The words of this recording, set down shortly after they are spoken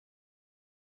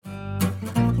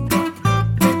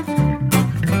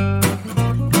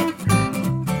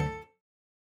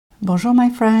Bonjour my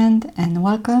friend and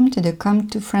welcome to the Come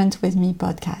to France with Me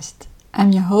podcast.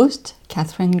 I'm your host,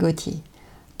 Catherine Gauthier,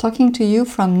 talking to you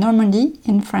from Normandy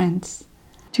in France.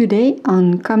 Today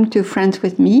on Come to France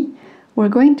with Me, we're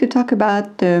going to talk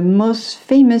about the most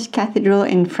famous cathedral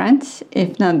in France,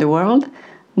 if not the world,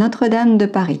 Notre-Dame de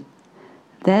Paris.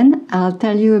 Then I'll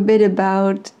tell you a bit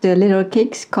about the little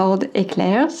cakes called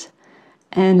éclairs.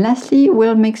 And lastly,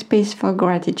 we'll make space for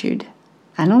gratitude.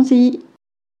 Allons-y!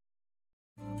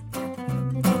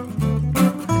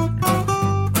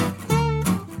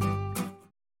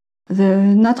 The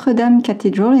Notre-Dame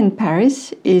Cathedral in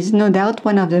Paris is no doubt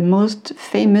one of the most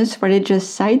famous religious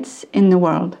sites in the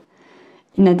world.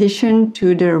 In addition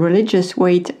to the religious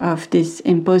weight of this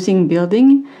imposing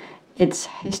building, its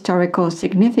historical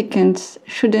significance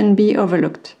shouldn't be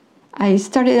overlooked. I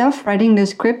started off writing the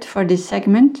script for this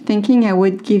segment thinking I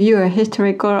would give you a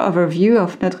historical overview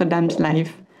of Notre Dame's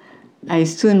life. I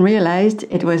soon realized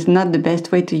it was not the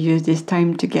best way to use this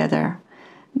time together.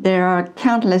 There are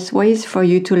countless ways for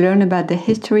you to learn about the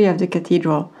history of the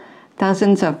cathedral.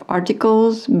 Thousands of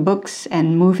articles, books,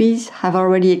 and movies have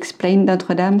already explained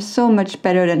Notre Dame so much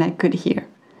better than I could here.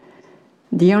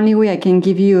 The only way I can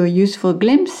give you a useful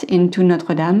glimpse into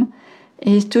Notre Dame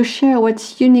is to share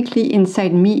what's uniquely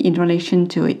inside me in relation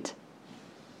to it.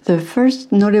 The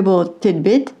first notable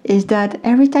tidbit is that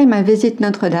every time I visit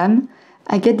Notre Dame,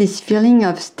 I get this feeling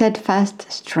of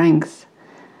steadfast strength.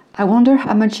 I wonder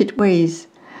how much it weighs.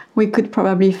 We could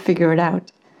probably figure it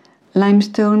out.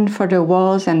 Limestone for the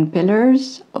walls and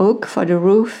pillars, oak for the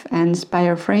roof and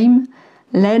spire frame,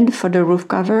 lead for the roof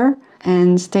cover,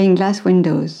 and stained glass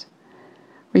windows.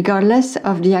 Regardless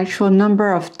of the actual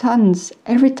number of tons,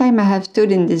 every time I have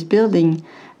stood in this building,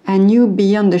 I knew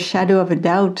beyond the shadow of a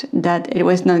doubt that it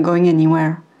was not going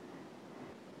anywhere.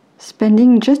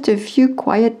 Spending just a few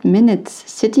quiet minutes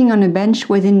sitting on a bench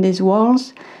within these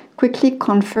walls quickly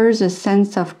confers a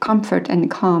sense of comfort and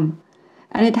calm,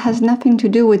 and it has nothing to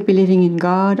do with believing in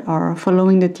God or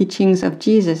following the teachings of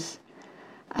Jesus.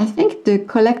 I think the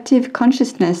collective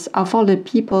consciousness of all the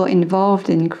people involved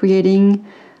in creating,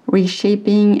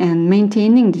 reshaping, and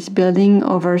maintaining this building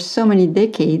over so many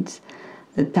decades,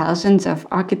 the thousands of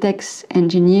architects,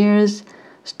 engineers,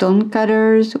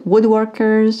 stonecutters,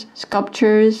 woodworkers,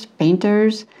 sculptors,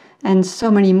 painters, and so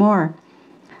many more.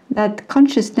 That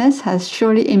consciousness has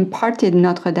surely imparted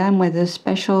Notre Dame with a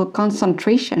special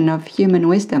concentration of human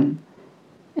wisdom.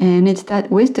 And it's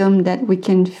that wisdom that we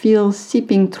can feel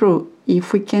seeping through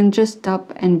if we can just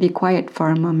stop and be quiet for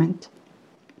a moment.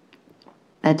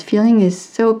 That feeling is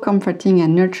so comforting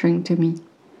and nurturing to me.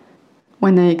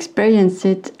 When I experience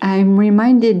it, I'm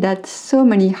reminded that so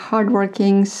many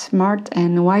hardworking, smart,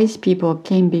 and wise people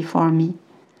came before me.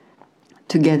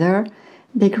 Together,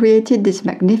 they created this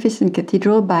magnificent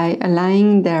cathedral by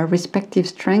aligning their respective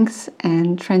strengths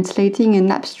and translating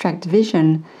an abstract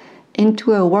vision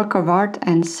into a work of art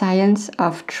and science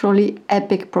of truly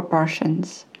epic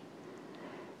proportions.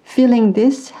 Feeling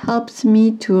this helps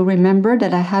me to remember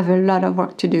that I have a lot of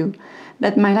work to do,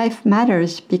 that my life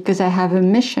matters because I have a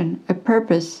mission, a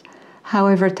purpose,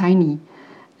 however tiny,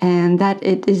 and that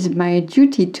it is my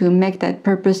duty to make that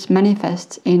purpose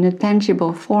manifest in a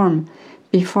tangible form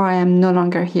before I am no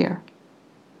longer here.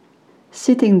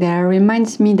 Sitting there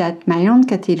reminds me that my own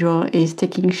cathedral is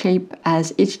taking shape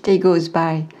as each day goes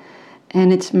by,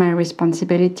 and it's my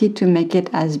responsibility to make it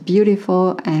as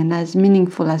beautiful and as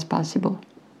meaningful as possible.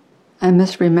 I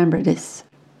must remember this.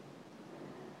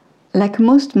 Like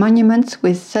most monuments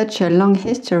with such a long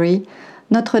history,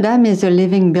 Notre Dame is a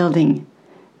living building.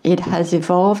 It has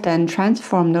evolved and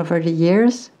transformed over the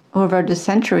years, over the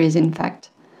centuries in fact.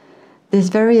 This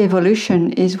very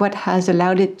evolution is what has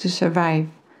allowed it to survive.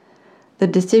 The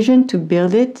decision to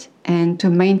build it and to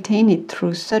maintain it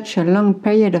through such a long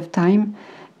period of time,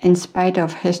 in spite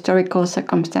of historical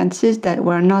circumstances that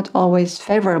were not always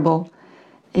favorable,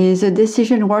 is a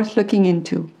decision worth looking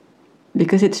into.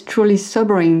 Because it's truly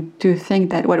sobering to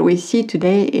think that what we see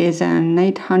today is an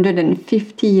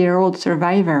 850-year-old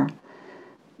survivor.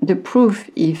 The proof,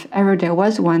 if ever there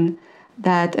was one,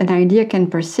 that an idea can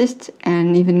persist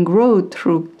and even grow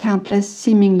through countless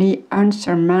seemingly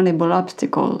unsurmountable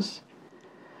obstacles.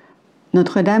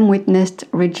 Notre Dame witnessed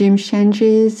regime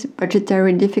changes,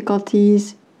 budgetary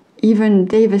difficulties, even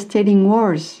devastating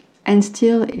wars, and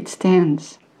still it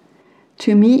stands.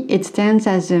 To me, it stands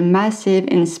as a massive,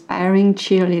 inspiring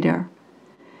cheerleader.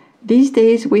 These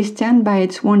days, we stand by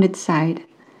its wounded side.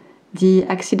 The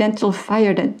accidental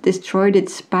fire that destroyed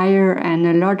its spire and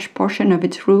a large portion of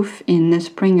its roof in the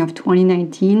spring of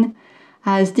 2019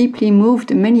 has deeply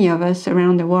moved many of us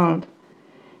around the world.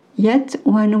 Yet,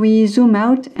 when we zoom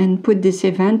out and put this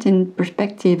event in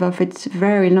perspective of its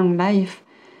very long life,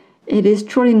 it is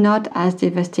truly not as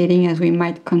devastating as we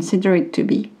might consider it to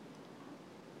be.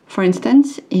 For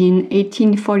instance, in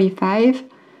 1845,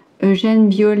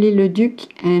 Eugène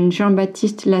Viollet-le-Duc and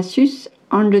Jean-Baptiste Lassus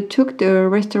undertook the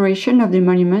restoration of the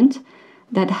monument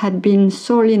that had been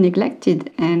sorely neglected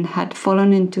and had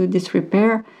fallen into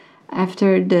disrepair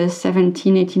after the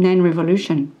 1789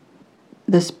 revolution.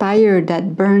 The spire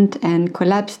that burned and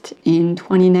collapsed in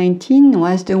 2019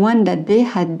 was the one that they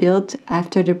had built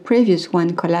after the previous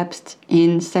one collapsed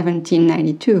in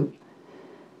 1792.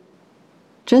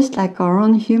 Just like our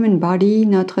own human body,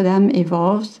 Notre Dame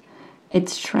evolves,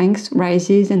 its strength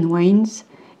rises and wanes,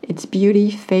 its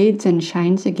beauty fades and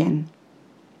shines again.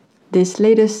 This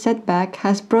latest setback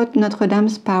has brought Notre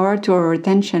Dame's power to our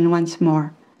attention once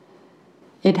more.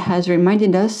 It has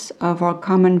reminded us of our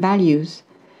common values.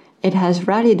 It has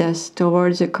rallied us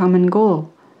towards a common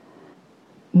goal.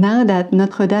 Now that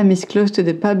Notre Dame is close to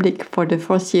the public for the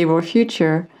foreseeable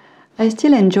future, I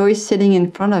still enjoy sitting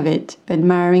in front of it,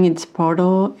 admiring its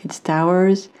portal, its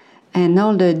towers, and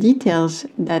all the details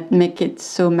that make it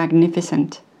so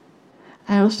magnificent.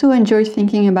 I also enjoy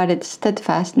thinking about its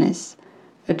steadfastness,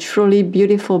 a truly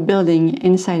beautiful building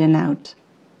inside and out.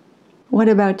 What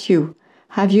about you?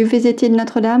 Have you visited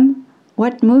Notre Dame?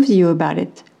 What moves you about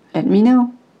it? Let me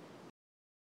know.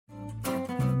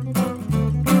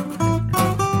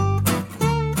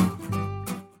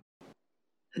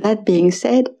 That being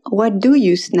said, what do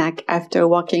you snack after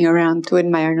walking around to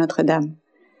admire Notre Dame?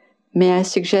 May I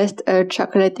suggest a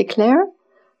chocolate eclair?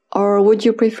 Or would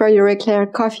you prefer your eclair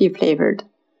coffee flavored?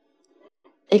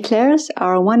 Eclairs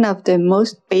are one of the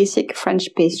most basic French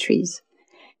pastries.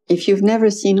 If you've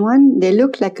never seen one, they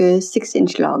look like a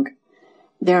 6-inch log.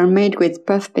 They are made with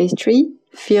puff pastry,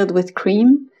 filled with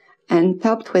cream, and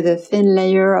topped with a thin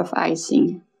layer of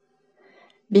icing.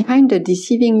 Behind the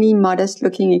deceivingly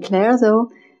modest-looking eclair, though,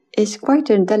 is quite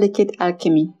a delicate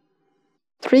alchemy.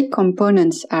 3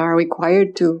 components are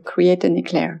required to create an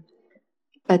eclair.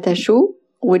 Pâte à choux,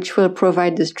 which will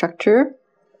provide the structure,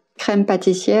 crème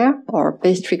pâtissière, or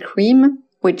pastry cream,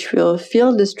 which will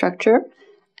fill the structure,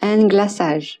 and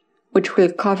glaçage, which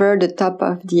will cover the top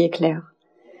of the eclair.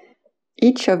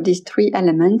 Each of these 3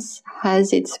 elements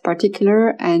has its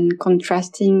particular and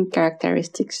contrasting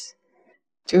characteristics.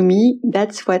 To me,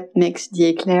 that's what makes the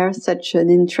eclair such an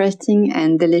interesting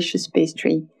and delicious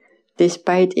pastry,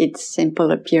 despite its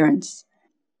simple appearance.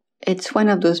 It's one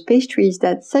of those pastries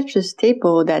that's such a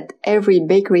staple that every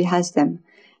bakery has them,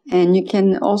 and you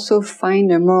can also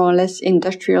find a more or less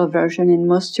industrial version in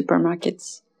most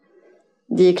supermarkets.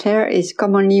 The eclair is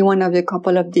commonly one of the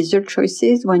couple of dessert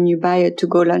choices when you buy a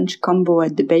to-go lunch combo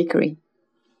at the bakery.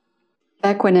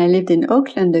 Back when I lived in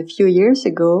Oakland a few years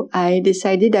ago, I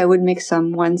decided I would make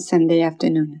some one Sunday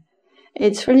afternoon.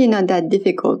 It's really not that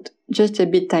difficult, just a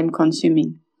bit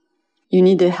time-consuming. You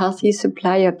need a healthy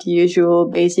supply of the usual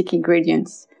basic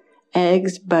ingredients: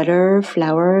 eggs, butter,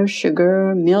 flour,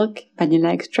 sugar, milk,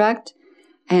 vanilla extract,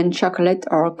 and chocolate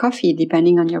or coffee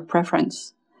depending on your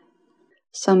preference.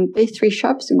 Some pastry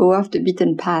shops go off the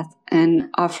beaten path and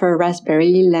offer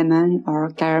raspberry, lemon, or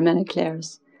caramel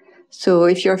eclairs. So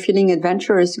if you're feeling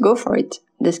adventurous, go for it.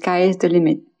 The sky is the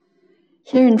limit.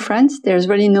 Here in France, there's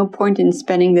really no point in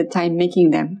spending the time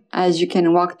making them, as you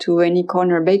can walk to any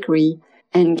corner bakery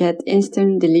and get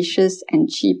instant, delicious, and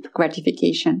cheap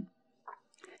gratification.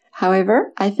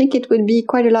 However, I think it would be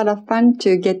quite a lot of fun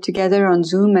to get together on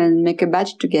Zoom and make a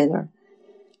batch together.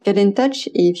 Get in touch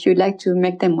if you'd like to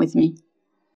make them with me.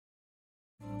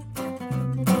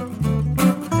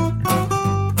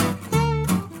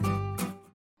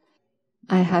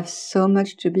 I have so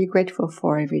much to be grateful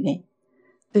for every day.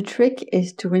 The trick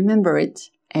is to remember it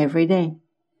every day.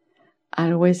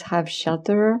 I always have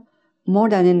shelter, more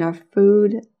than enough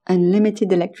food,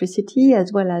 unlimited electricity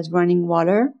as well as running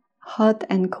water, hot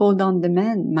and cold on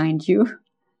demand, mind you,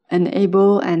 an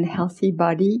able and healthy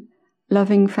body,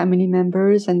 loving family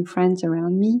members and friends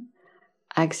around me,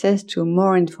 access to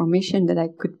more information than I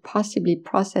could possibly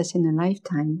process in a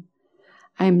lifetime.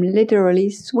 I'm literally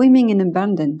swimming in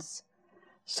abundance.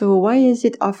 So why is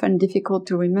it often difficult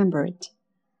to remember it?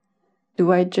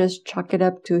 Do I just chalk it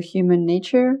up to human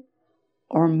nature?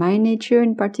 Or my nature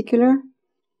in particular?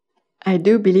 I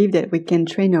do believe that we can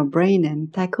train our brain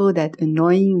and tackle that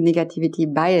annoying negativity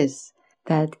bias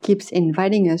that keeps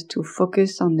inviting us to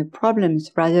focus on the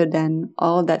problems rather than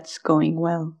all that's going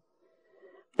well.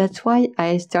 That's why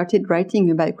I started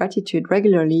writing about gratitude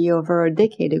regularly over a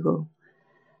decade ago.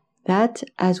 That,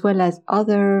 as well as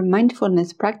other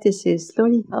mindfulness practices,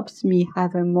 slowly helps me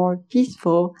have a more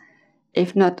peaceful,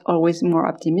 if not always more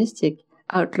optimistic,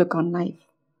 outlook on life.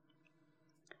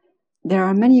 There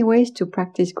are many ways to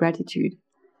practice gratitude,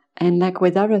 and like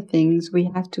with other things,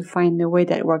 we have to find the way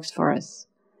that works for us.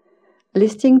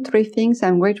 Listing 3 things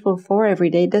I'm grateful for every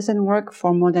day doesn't work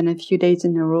for more than a few days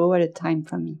in a row at a time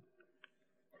for me.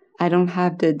 I don't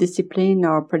have the discipline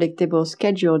or predictable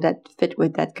schedule that fit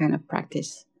with that kind of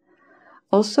practice.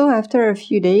 Also, after a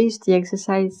few days, the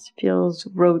exercise feels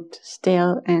rote,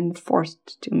 stale, and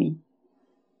forced to me.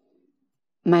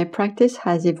 My practice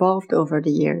has evolved over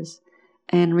the years,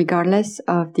 and regardless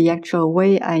of the actual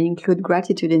way I include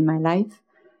gratitude in my life,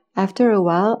 after a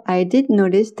while, I did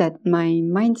notice that my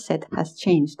mindset has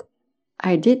changed.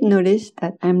 I did notice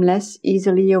that I'm less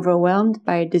easily overwhelmed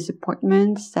by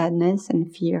disappointment, sadness,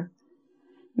 and fear.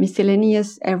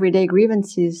 Miscellaneous everyday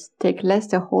grievances take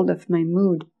less a hold of my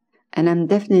mood, and I'm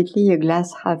definitely a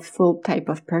glass half full type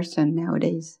of person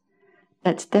nowadays.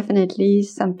 That's definitely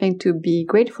something to be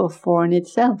grateful for in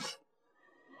itself.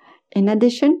 In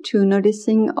addition to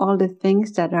noticing all the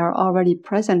things that are already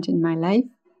present in my life,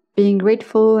 being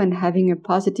grateful and having a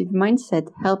positive mindset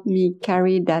help me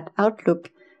carry that outlook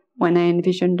when I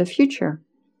envision the future.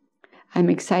 I'm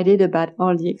excited about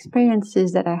all the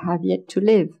experiences that I have yet to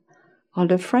live, all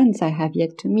the friends I have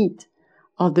yet to meet,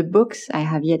 all the books I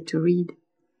have yet to read.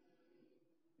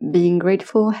 Being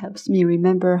grateful helps me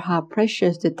remember how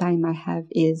precious the time I have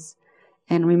is,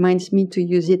 and reminds me to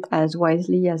use it as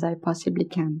wisely as I possibly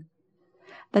can.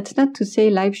 That's not to say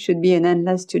life should be an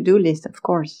endless to-do list, of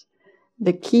course.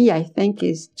 The key, I think,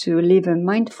 is to live a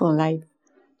mindful life,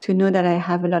 to know that I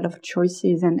have a lot of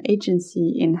choices and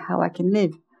agency in how I can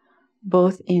live,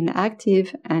 both in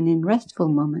active and in restful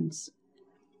moments.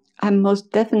 I'm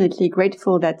most definitely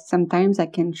grateful that sometimes I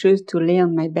can choose to lay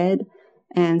on my bed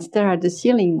and stare at the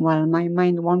ceiling while my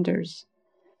mind wanders.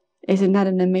 Isn't that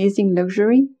an amazing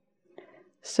luxury?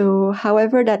 So,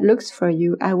 however that looks for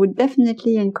you, I would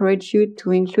definitely encourage you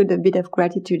to include a bit of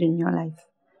gratitude in your life.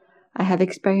 I have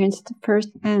experienced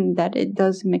firsthand that it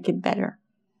does make it better.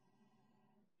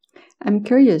 I'm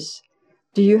curious,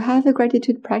 do you have a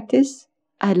gratitude practice?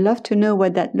 I'd love to know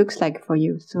what that looks like for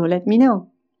you, so let me know.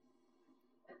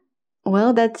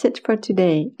 Well, that's it for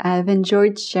today. I've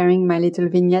enjoyed sharing my little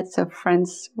vignettes of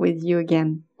France with you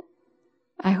again.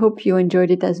 I hope you enjoyed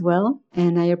it as well,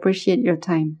 and I appreciate your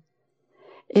time.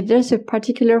 If there's a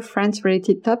particular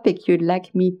France-related topic you'd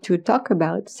like me to talk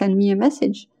about, send me a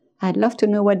message. I'd love to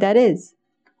know what that is.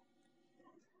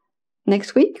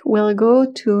 Next week, we'll go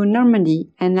to Normandy,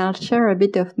 and I'll share a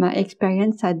bit of my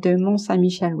experience at the Mont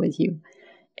Saint-Michel with you.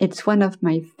 It's one of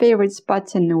my favorite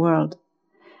spots in the world.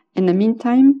 In the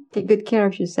meantime, take good care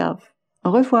of yourself.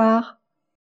 Au revoir!